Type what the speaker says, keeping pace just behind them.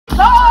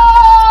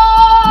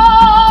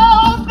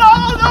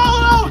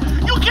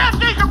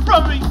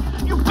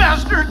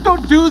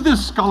do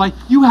this, Scully.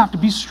 You have to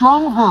be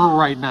strong for her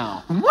right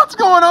now. What's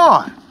going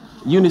on?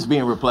 Unit's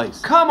being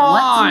replaced. Come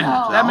on!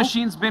 That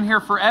machine's been here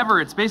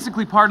forever. It's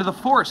basically part of the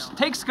Force.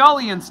 Take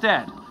Scully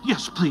instead.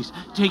 Yes, please.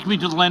 Take me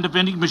to the land of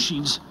vending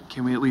machines.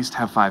 Can we at least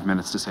have 5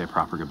 minutes to say a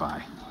proper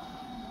goodbye?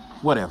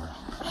 Whatever.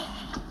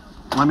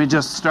 Let me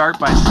just start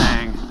by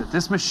saying that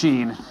this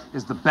machine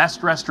is the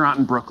best restaurant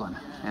in Brooklyn,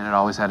 and it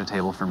always had a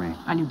table for me.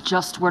 I knew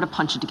just where to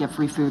punch it to get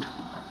free food.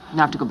 Now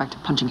I have to go back to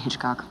punching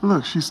Hitchcock.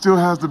 Look, she still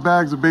has the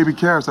bags of baby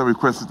carrots I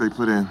requested they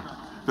put in.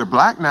 They're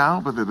black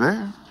now, but they're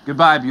there.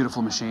 Goodbye,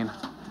 beautiful machine.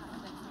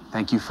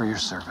 Thank you for your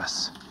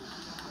service.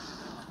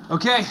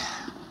 Okay,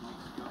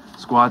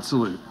 squad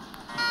salute.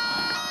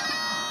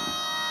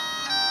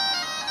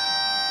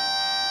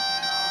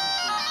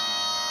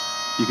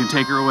 You can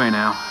take her away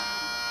now.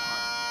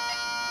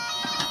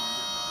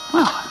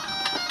 Well,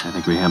 I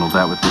think we handled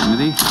that with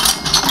dignity.